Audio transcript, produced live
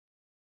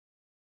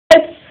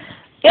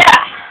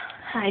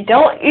I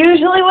don't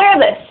usually wear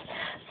this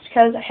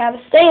because I have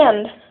a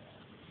stand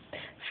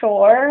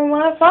for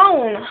my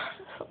phone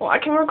so I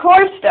can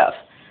record stuff.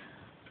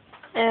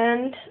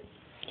 And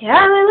yeah,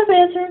 I'm in the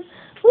bathroom.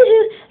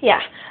 Woohoo!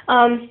 Yeah.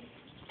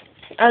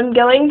 I'm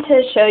going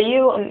to show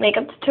you a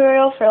makeup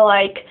tutorial for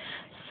like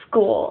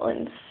school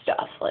and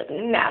stuff, like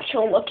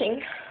natural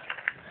looking.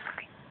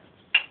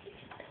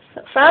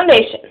 So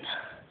foundation.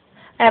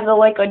 I have the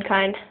liquid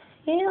kind.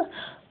 Yeah.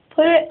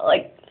 Put it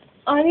like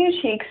on your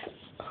cheeks,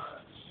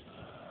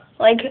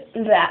 like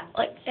that,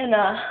 like in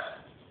a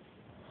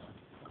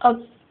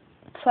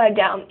upside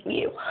down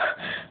view.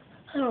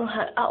 I don't know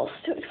how else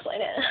to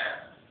explain it.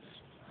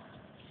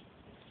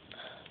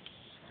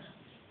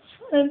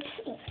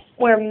 That's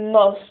where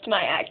most of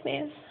my acne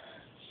is.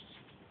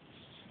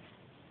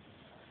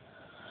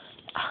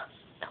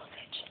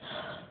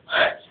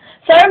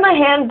 Sorry, my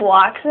hand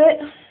blocks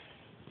it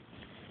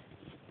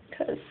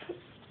because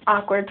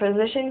awkward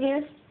position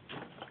here.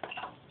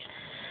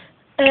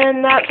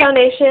 And that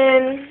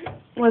foundation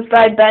was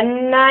by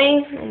Benny,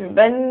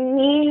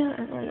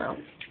 I don't know.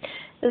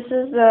 This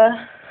is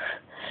the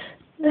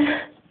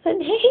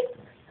name.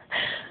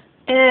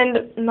 And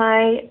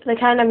the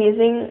kind I'm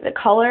using, the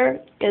color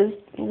is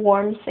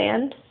Warm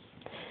Sand.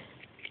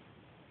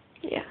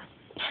 Yeah.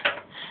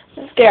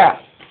 Mascara.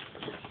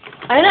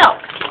 I know.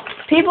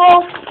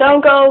 People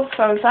don't go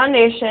from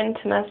foundation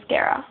to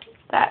mascara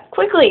that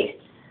quickly.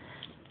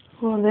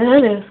 Well,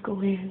 that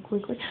escalated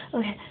quickly.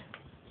 Okay.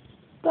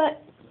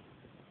 But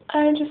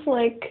I just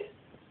like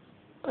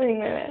putting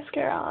my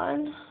mascara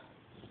on.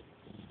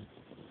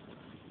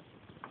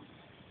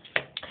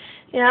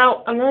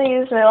 Now, I'm going to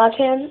use my left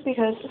hand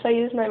because if I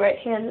use my right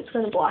hand, it's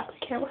going to block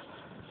the camera.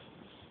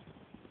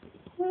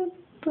 Boop,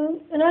 boop.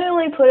 And I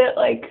only put it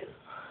like,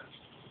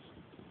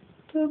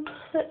 boop,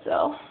 that's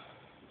all.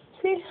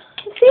 See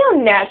how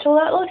natural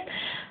that looks?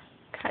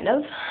 Kind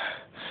of.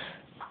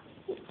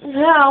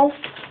 Now,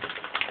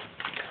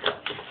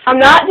 I'm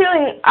not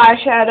doing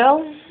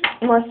eyeshadow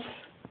unless,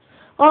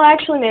 well,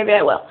 actually maybe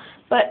I will.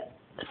 But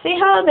see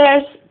how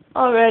there's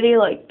already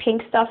like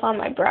pink stuff on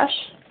my brush?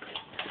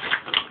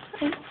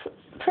 It's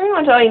pretty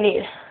much all you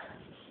need.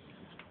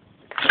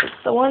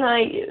 It's the one I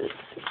use.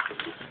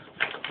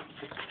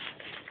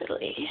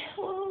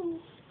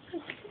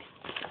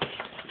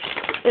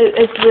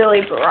 It's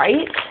really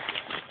bright.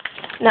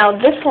 Now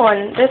this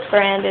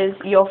brand is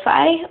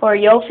Yofi or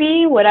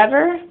Yofi,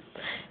 whatever.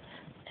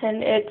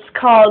 And it's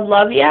called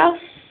Love Ya.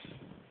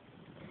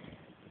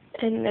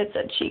 And it's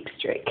a cheek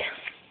streak.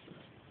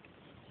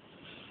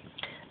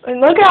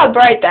 And look how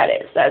bright that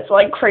is. That's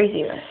like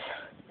craziness.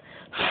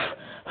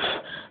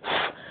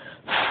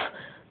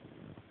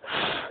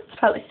 It's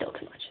probably still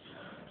too much.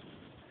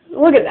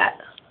 Look at that.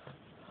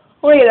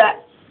 Look at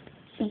that.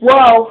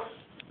 Whoa.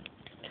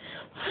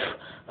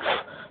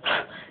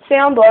 See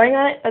how I'm blowing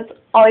on it? That's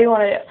all you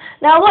want to do.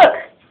 Now look.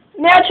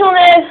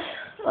 Naturalness.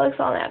 It looks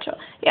all natural.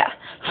 Yeah.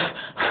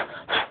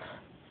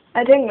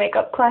 I take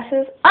makeup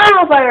classes. I don't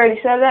know if I already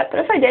said that, but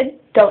if I did,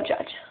 don't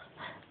judge.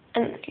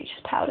 And you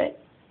just pout it,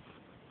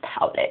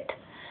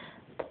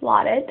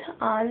 plot it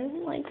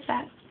on like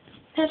that.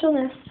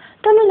 Naturalness.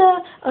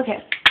 Da-da-da.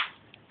 Okay.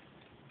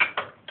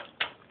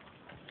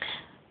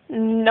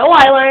 No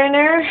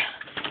eyeliner.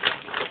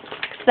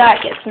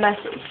 That gets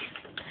messy.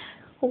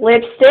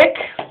 Lipstick.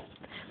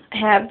 I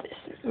have this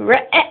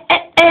red.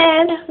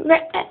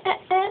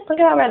 Look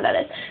at how red that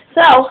is.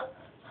 So,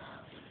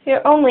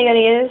 you're only going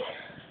to use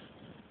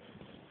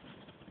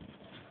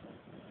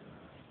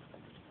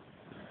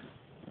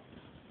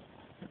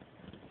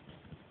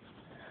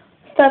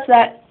stuff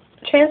that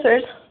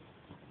transfers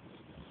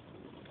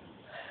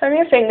from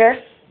your finger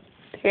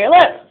to your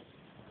lip.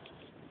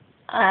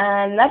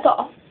 And that's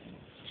all.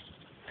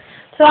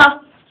 So,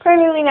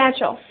 perfectly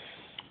natural.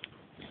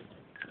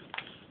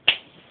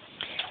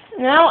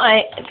 Now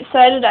I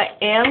decided I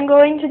am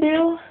going to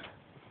do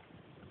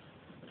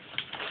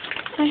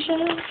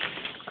eyeshadow.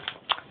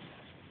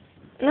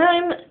 Now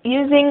I'm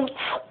using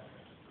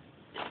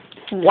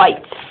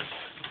white.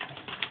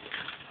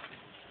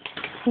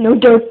 No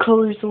dark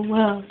colors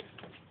allowed.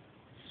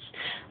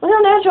 Look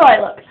how natural I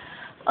look.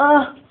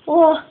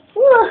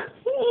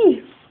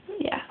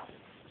 Yeah.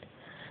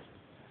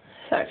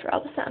 Sorry for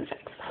all the sound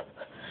effects.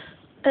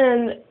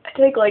 And I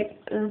take like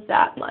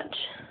that much.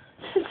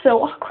 This is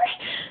so awkward.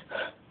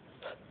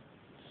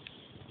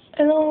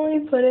 And I'll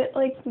only put it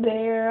like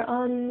there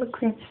on the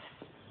crease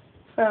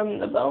from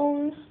the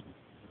bone.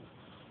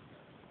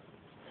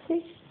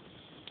 See?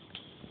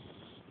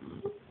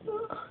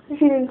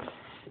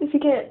 If you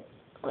can't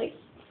like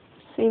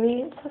see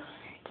me, it's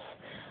alright.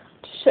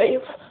 Just show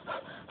you.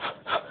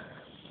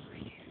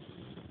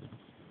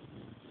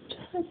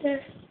 Just right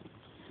there.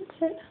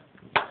 That's it.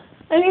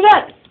 And you're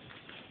done.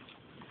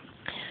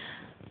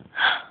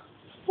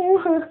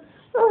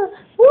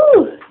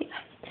 Woo! Yeah.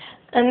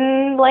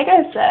 And like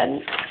I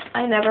said,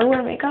 I never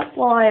wear makeup.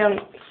 Well, I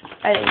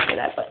didn't say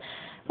that, but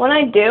when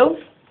I do,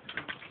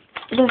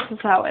 this is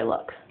how I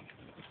look.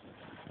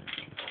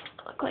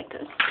 I look like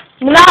this.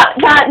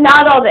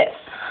 Not all this.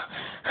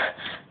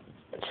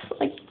 Just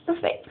like the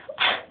face.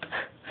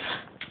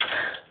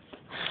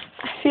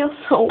 feels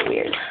so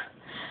weird.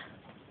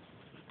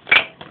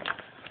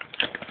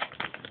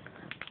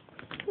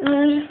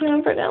 I'm just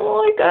gonna pretend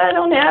like I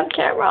don't have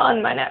camera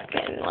on my neck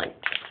and like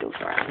goof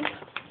around.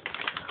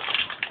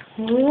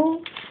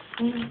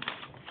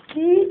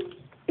 See,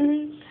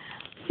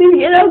 you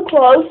get up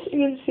close, you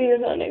can see the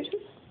foundation.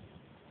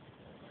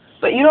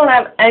 But you don't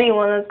have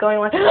anyone that's going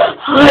like,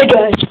 hi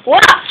guys,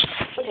 what up?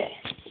 Okay.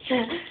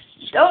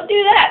 Don't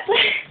do that.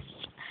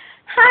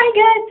 Hi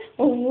guys.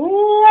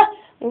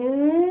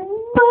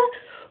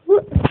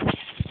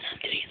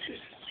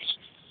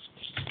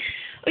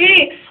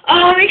 Okay,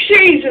 make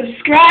sure you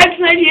subscribe to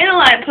my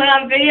channel. I put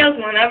on videos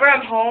whenever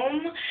I'm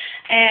home,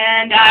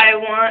 and I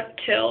want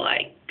to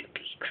like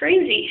be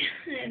crazy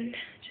and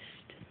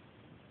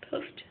just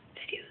post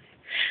videos.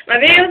 My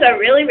videos are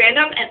really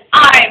random, and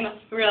I'm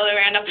really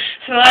random,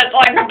 so that's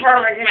like a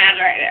perfect match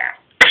right there.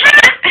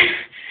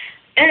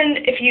 And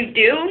if you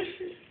do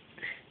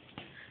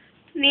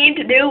need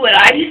to do what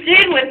I just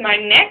did with my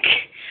neck,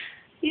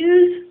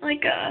 use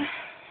like a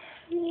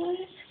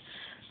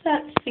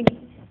that thing,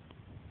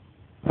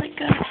 like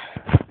a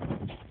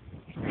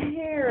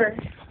hair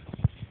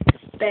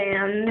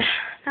band,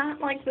 not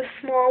like the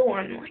small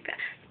one, like that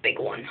big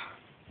one.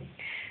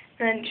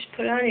 And then just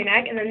put it on your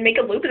neck, and then make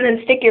a loop, and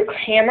then stick your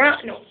camera.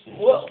 No,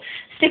 whoa!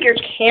 Stick your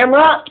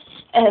camera,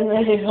 and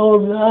then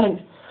hold on.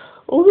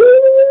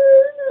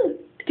 Ooh.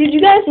 Did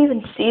you guys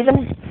even see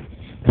them?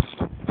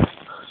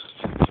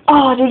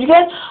 Oh, did you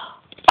guys?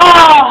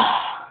 Oh!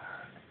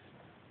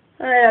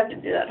 I have to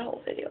do that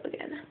whole video.